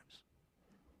 Sometimes.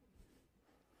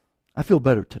 I feel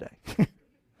better today.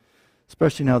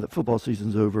 Especially now that football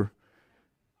season's over.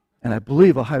 And I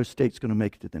believe Ohio State's going to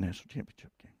make it to the national championship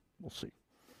game. We'll see.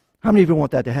 How many of you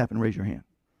want that to happen? Raise your hand.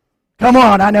 Come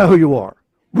on, I know who you are.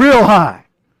 Real high.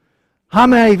 How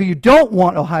many of you don't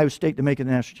want Ohio State to make it to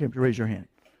the national championship? Raise your hand.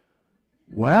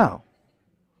 Wow.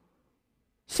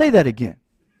 Say that again.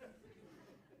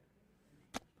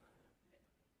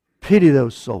 Pity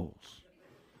those souls.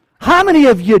 How many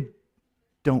of you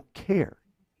don't care?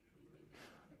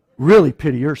 Really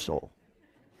pity your soul.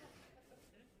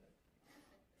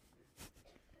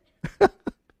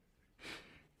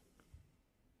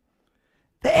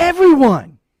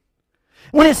 Everyone.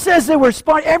 When it says they were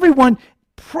smart, everyone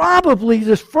probably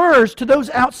refers to those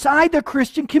outside the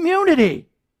Christian community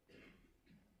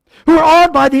who are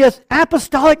awed by the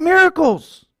apostolic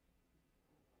miracles.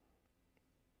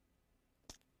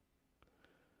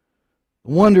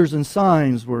 The wonders and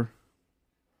signs were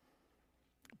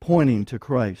pointing to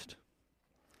Christ.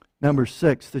 Number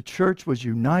 6, the church was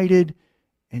united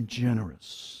and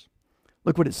generous.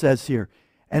 Look what it says here.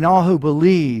 And all who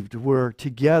believed were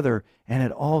together and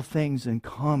had all things in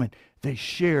common. They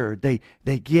shared, they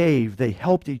gave, they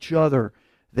helped each other.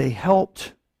 They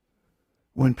helped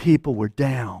when people were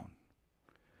down.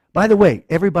 By the way,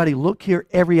 everybody look here,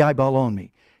 every eyeball on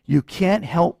me. You can't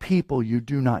help people you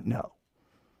do not know.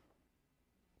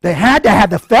 They had to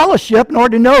have the fellowship in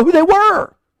order to know who they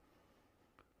were.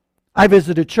 I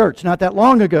visited a church not that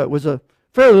long ago. It was a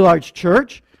fairly large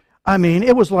church. I mean,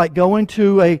 it was like going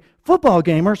to a football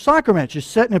game or a soccer match. You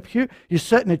sat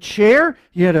in a chair,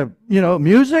 you had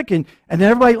music, and then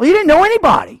everybody, you didn't know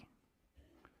anybody.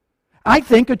 I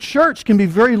think a church can be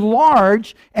very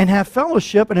large and have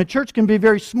fellowship, and a church can be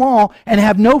very small and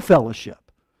have no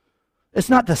fellowship. It's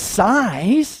not the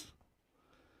size.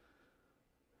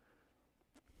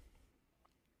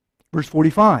 Verse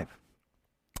 45.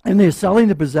 And they are selling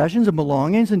the possessions and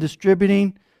belongings and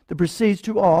distributing the proceeds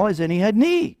to all as any had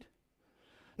need.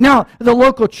 Now, the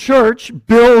local church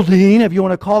building, if you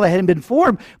want to call it, hadn't been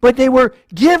formed, but they were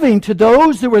giving to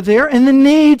those that were there and the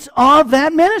needs of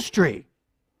that ministry.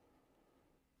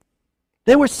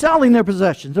 They were selling their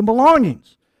possessions and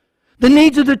belongings. The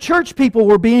needs of the church people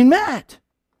were being met.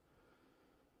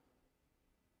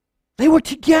 They were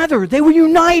together. They were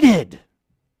united.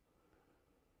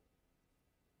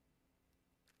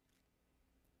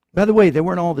 By the way, they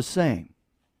weren't all the same.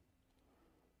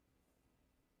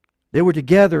 They were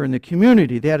together in the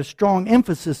community. They had a strong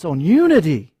emphasis on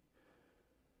unity.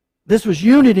 This was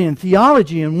unity in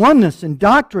theology and oneness and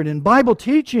doctrine and Bible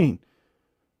teaching.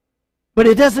 But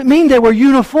it doesn't mean they were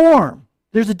uniform.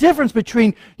 There's a difference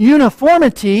between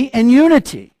uniformity and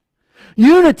unity.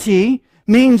 Unity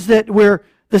means that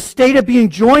The state of being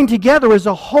joined together as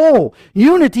a whole.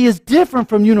 Unity is different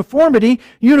from uniformity.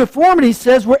 Uniformity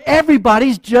says where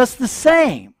everybody's just the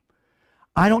same.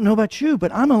 I don't know about you,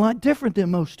 but I'm a lot different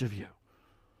than most of you.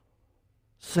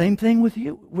 Same thing with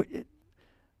you.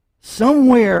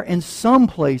 Somewhere in some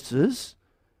places,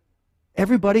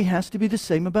 everybody has to be the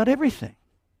same about everything.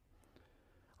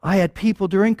 I had people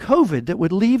during COVID that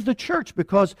would leave the church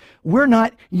because we're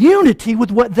not unity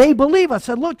with what they believe. I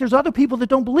said, look, there's other people that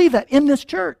don't believe that in this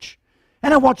church.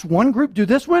 And I watched one group do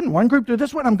this one group do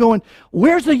this one. I'm going,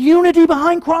 where's the unity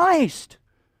behind Christ?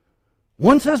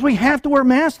 One says we have to wear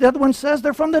masks. The other one says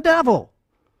they're from the devil.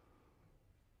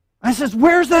 I says,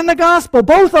 where's that in the gospel?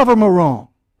 Both of them are wrong.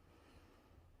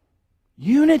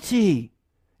 Unity.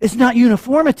 It's not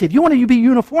uniformity. If you want to be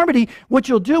uniformity, what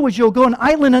you'll do is you'll go an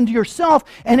island unto yourself,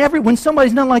 and when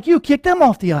somebody's not like you, kick them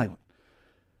off the island.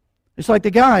 It's like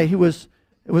the guy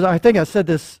I think I said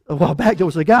this a while back. There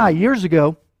was a guy years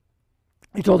ago.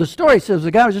 He told a story. He says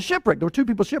the guy was a shipwreck. There were two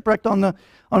people shipwrecked on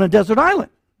a deserted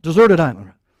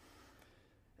island.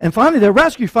 And finally they're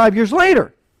rescued 5 years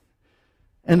later.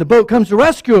 And the boat comes to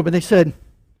rescue him, and they said,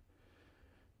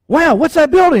 wow, what's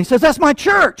that building? He says, that's my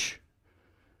church.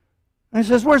 And he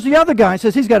says, where's the other guy? He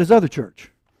says, he's got his other church.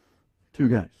 Two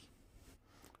guys.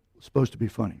 It's supposed to be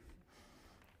funny.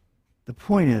 The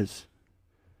point is,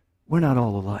 we're not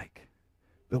all alike,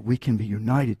 but we can be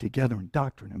united together in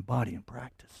doctrine and body and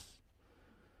practice.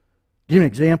 Give you an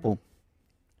example.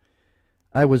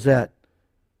 I was at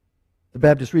the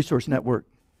Baptist Resource Network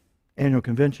annual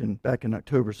convention back in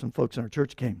October. Some folks in our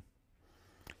church came,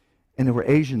 and there were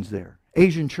Asians there.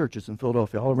 Asian churches in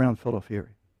Philadelphia, all around the Philadelphia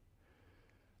area.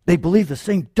 They believe the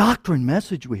same doctrine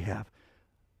message we have,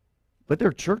 but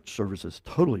their church service is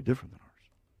totally different than ours.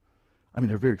 I mean,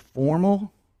 they're very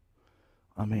formal.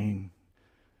 I mean,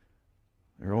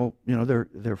 they're all,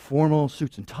 they're formal,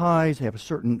 suits and ties. They have a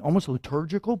certain, almost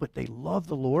liturgical, but they love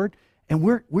the Lord, and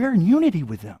we're in unity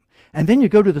with them. And then you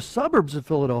go to the suburbs of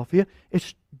Philadelphia,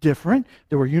 it's different.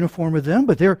 They were uniform with them,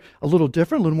 but they're a little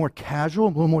different, a little more casual, a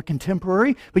little more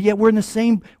contemporary, but yet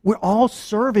we're all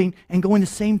serving and going the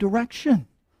same direction.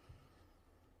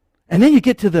 And then you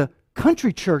get to the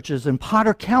country churches in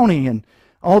Potter County and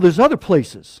all those other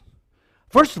places.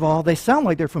 First of all, they sound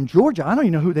like they're from Georgia. I don't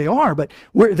even know who they are, but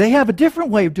they have a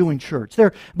different way of doing church.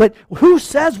 But who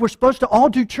says we're supposed to all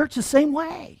do church the same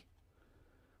way?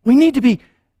 We need to be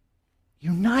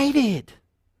united,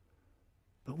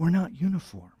 but we're not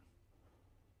uniform.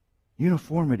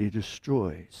 Uniformity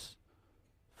destroys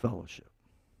fellowship.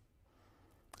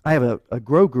 I have a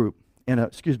grow group,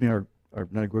 not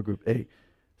a grow group, a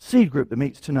seed group that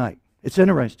meets tonight. It's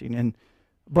interesting, and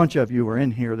a bunch of you are in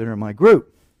here that are in my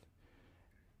group.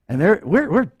 And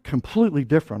we're completely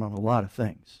different on a lot of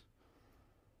things,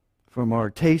 from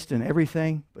our taste and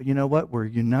everything, but you know what? We're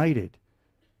united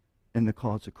in the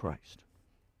cause of Christ.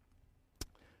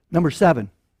 Number 7,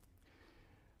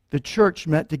 the church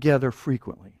met together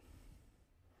frequently.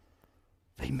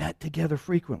 They met together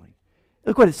frequently.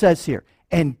 Look what it says here.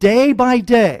 And day by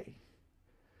day,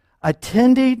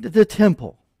 attending the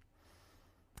temple,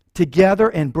 together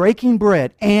and breaking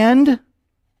bread, and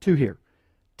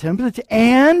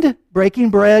and breaking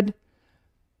bread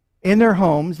in their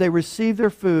homes, they received their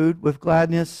food with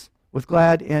glad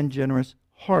and generous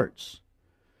hearts.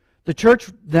 The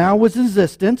church now was in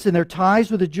existence, and their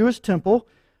ties with the Jewish temple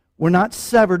were not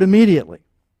severed immediately.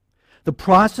 The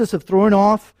process of throwing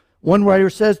off, one writer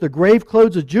says, the grave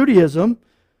clothes of Judaism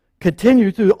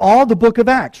continued through all the book of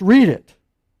Acts. Read it.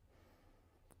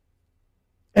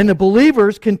 And the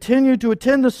believers continued to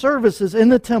attend the services in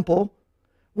the temple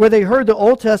where they heard the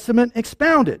Old Testament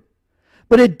expounded.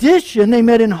 But in addition, they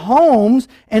met in homes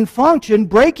and functioned,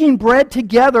 breaking bread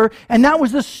together, and that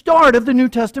was the start of the New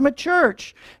Testament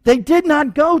church. They did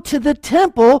not go to the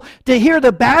temple to hear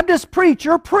the Baptist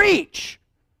preacher preach,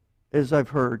 as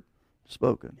I've heard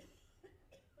spoken.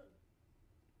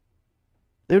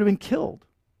 They would have been killed.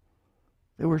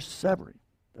 They were severing.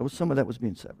 Some of that was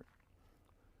being severed.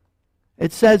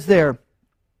 It says there,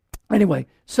 anyway,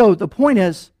 so the point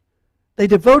is, they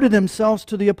devoted themselves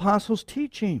to the apostles'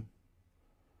 teaching.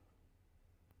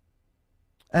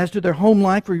 As to their home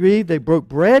life, we read, they broke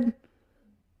bread,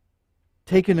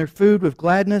 taking their food with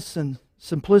gladness and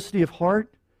simplicity of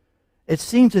heart. It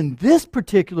seems in this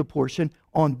particular portion,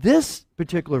 on this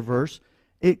particular verse,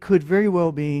 it could very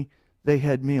well be they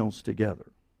had meals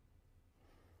together.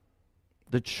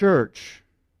 The church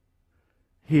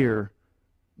here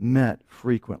met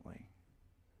frequently.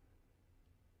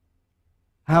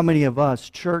 How many of us,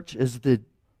 church is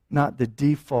not the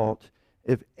default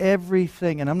if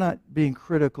everything, and I'm not being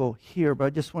critical here, but I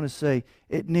just want to say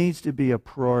it needs to be a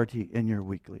priority in your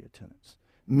weekly attendance.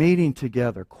 Meeting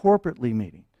together, corporately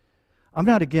meeting. I'm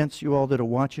not against you all that are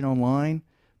watching online,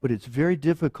 but it's very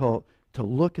difficult to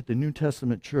look at the New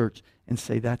Testament church and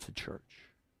say that's a church.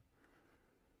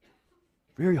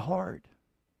 Very hard.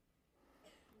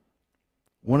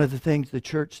 One of the things the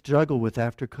church struggled with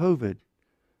after COVID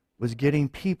was getting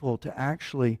people to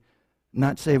actually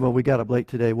not say, well, we got up late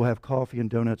today, we'll have coffee and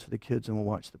donuts for the kids and we'll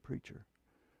watch the preacher.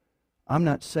 I'm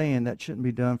not saying that shouldn't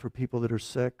be done for people that are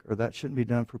sick or that shouldn't be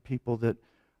done for people that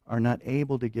are not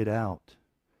able to get out.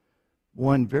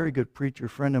 One very good preacher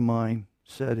friend of mine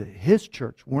said at his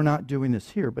church, we're not doing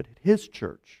this here, but at his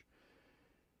church,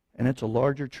 and it's a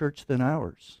larger church than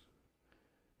ours,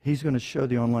 he's going to show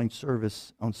the online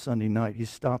service on Sunday night. He's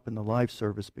stopping the live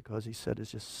service because he said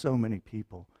it's just so many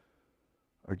people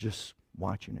are just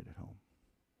watching it at home.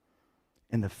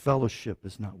 And the fellowship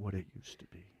is not what it used to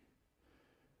be.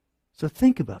 So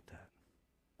think about that,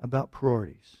 about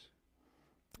priorities,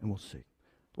 and we'll see.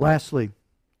 Lastly,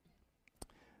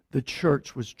 the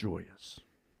church was joyous.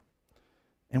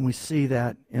 And we see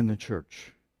that in the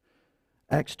church.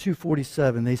 Acts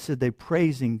 2:47, they said they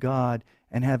praising God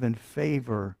and having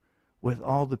favor with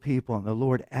all the people. And the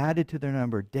Lord added to their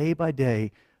number day by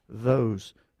day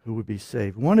those who would be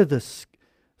saved. One of the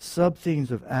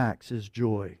sub-themes of Acts is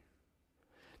joy.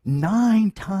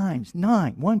 9 times,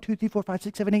 9, 1, 2, 3, 4, 5,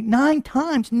 6, 7, 8, 9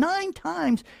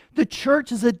 times, the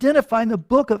church is identifying the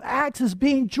book of Acts as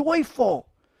being joyful.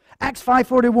 Acts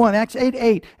 5:41, Acts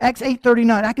 8:8, Acts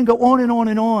 8:39. I can go on and on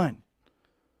and on.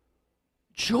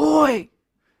 Joy.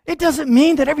 It doesn't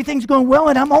mean that everything's going well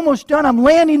and I'm almost done. I'm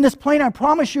landing this plane, I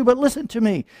promise you, but listen to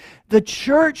me. The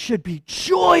church should be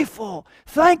joyful.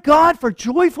 Thank God for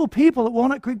joyful people at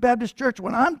Walnut Creek Baptist Church.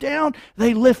 When I'm down,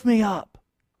 they lift me up.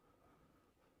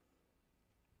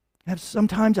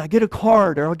 Sometimes I get a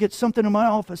card or I'll get something in my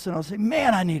office and I'll say,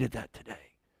 man, I needed that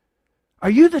today.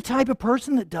 Are you the type of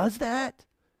person that does that?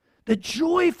 The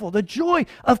joy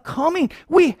of coming.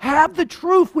 We have the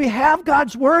truth. We have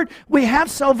God's Word. We have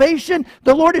salvation.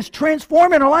 The Lord is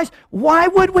transforming our lives. Why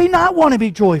would we not want to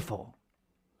be joyful?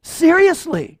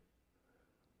 Seriously.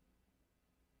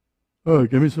 Oh,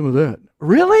 give me some of that.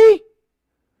 Really?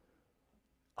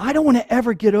 I don't want to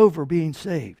ever get over being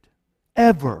saved.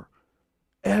 Ever.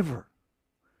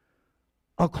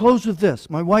 I'll close with this.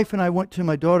 My wife and I went to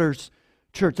my daughter's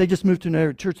church. They just moved to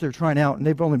another church they're trying out, and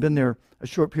they've only been there a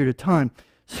short period of time.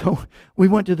 So we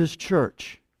went to this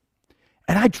church,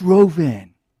 and I drove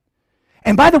in.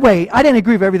 And by the way, I didn't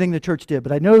agree with everything the church did,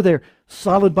 but I know they're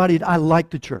solid-bodied. I like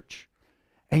the church.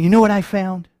 And you know what I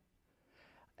found?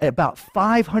 About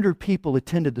 500 people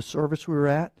attended the service we were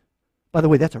at. By the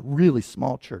way, that's a really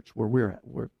small church where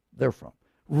they're from.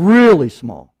 Really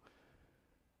small.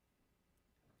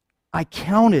 I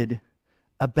counted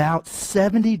about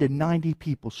 70 to 90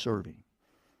 people serving.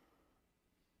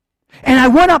 And I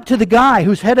went up to the guy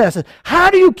whose head I said, how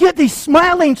do you get these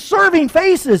smiling, serving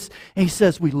faces? And he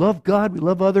says, we love God, we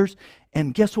love others,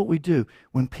 and guess what we do?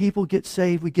 When people get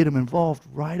saved, we get them involved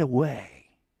right away.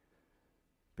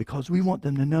 Because we want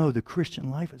them to know the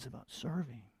Christian life is about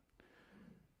serving.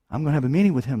 I'm going to have a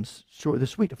meeting with him shortly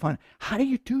this week to find out, how do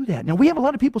you do that? Now, we have a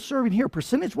lot of people serving here,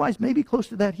 percentage-wise, maybe close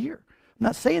to that here. I'm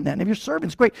not saying that. And if you're serving,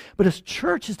 it's great. But as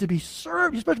church is to be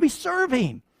served, you're supposed to be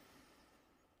serving.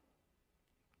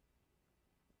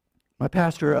 My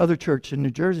pastor at other church in New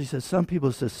Jersey says some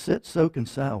people say sit, soak, and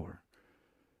sour.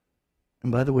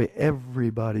 And by the way,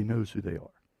 everybody knows who they are.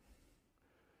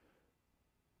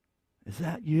 Is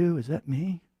that you? Is that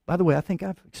me? By the way, I think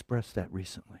I've expressed that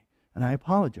recently. And I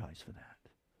apologize for that.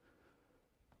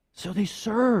 So they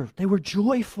served. They were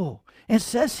joyful. And it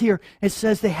says here,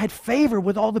 they had favor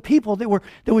with all the people. There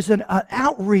was an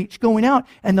outreach going out,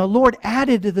 and the Lord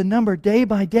added to the number day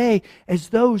by day as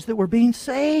those that were being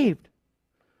saved.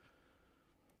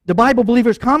 The Bible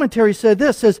Believers Commentary said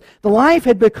this, says, the life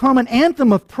had become an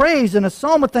anthem of praise and a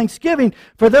psalm of thanksgiving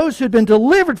for those who had been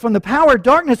delivered from the power of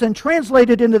darkness and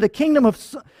translated into the kingdom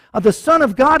of the Son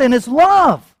of God and His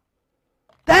love.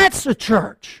 That's the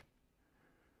church.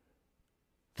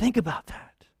 Think about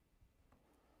that.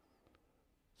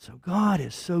 So God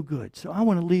is so good. So I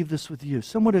want to leave this with you.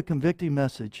 Somewhat a convicting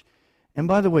message. And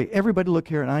by the way, everybody look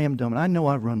here, and I am dumb, and I know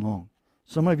I run long.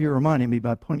 Some of you are reminding me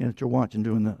by pointing at your watch and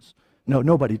doing this. No,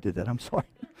 nobody did that. I'm sorry.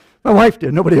 My wife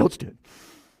did. Nobody else did.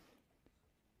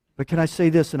 But can I say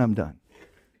this and I'm done?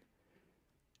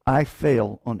 I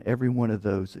fail on every one of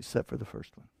those except for the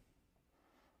first one.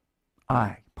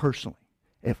 I, personally,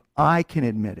 if I can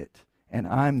admit it and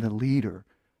I'm the leader,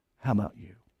 how about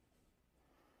you?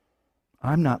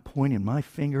 I'm not pointing my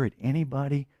finger at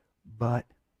anybody but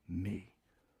me.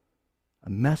 A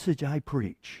message I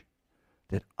preach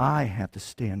that I have to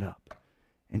stand up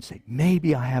and say,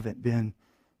 maybe I haven't been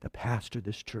the pastor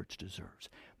this church deserves.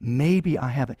 Maybe I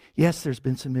haven't. Yes, there's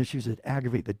been some issues that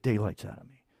aggravate the daylights out of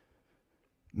me.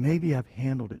 Maybe I've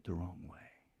handled it the wrong way.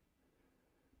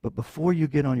 But before you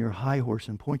get on your high horse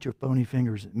and point your bony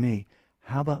fingers at me,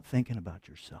 how about thinking about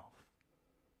yourself?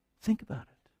 Think about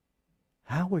it.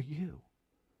 How are you?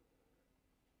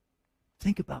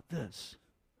 Think about this.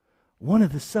 One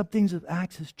of the sub-themes of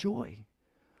Acts is joy.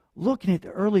 Looking at the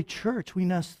early church, we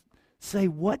must say,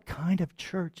 what kind of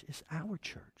church is our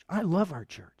church? I love our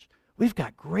church. We've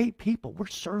got great people. We're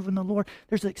serving the Lord.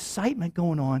 There's excitement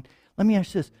going on. Let me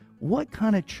ask you this. What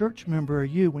kind of church member are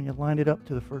you when you line it up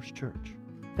to the first church?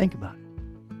 Think about it.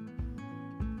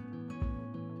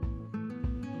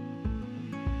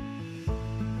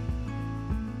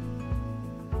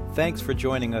 Thanks for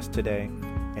joining us today,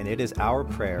 and it is our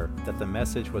prayer that the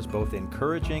message was both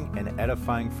encouraging and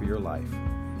edifying for your life.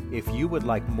 If you would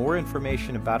like more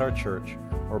information about our church,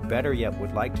 or better yet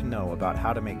would like to know about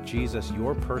how to make Jesus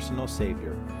your personal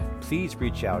Savior, please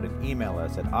reach out and email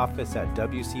us at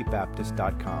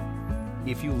office@wcbaptist.com.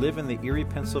 If you live in the Erie,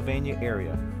 Pennsylvania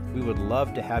area, we would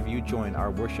love to have you join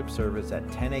our worship service at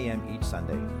 10 a.m. each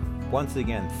Sunday. Once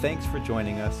again, thanks for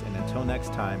joining us, and until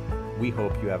next time, we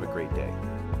hope you have a great day.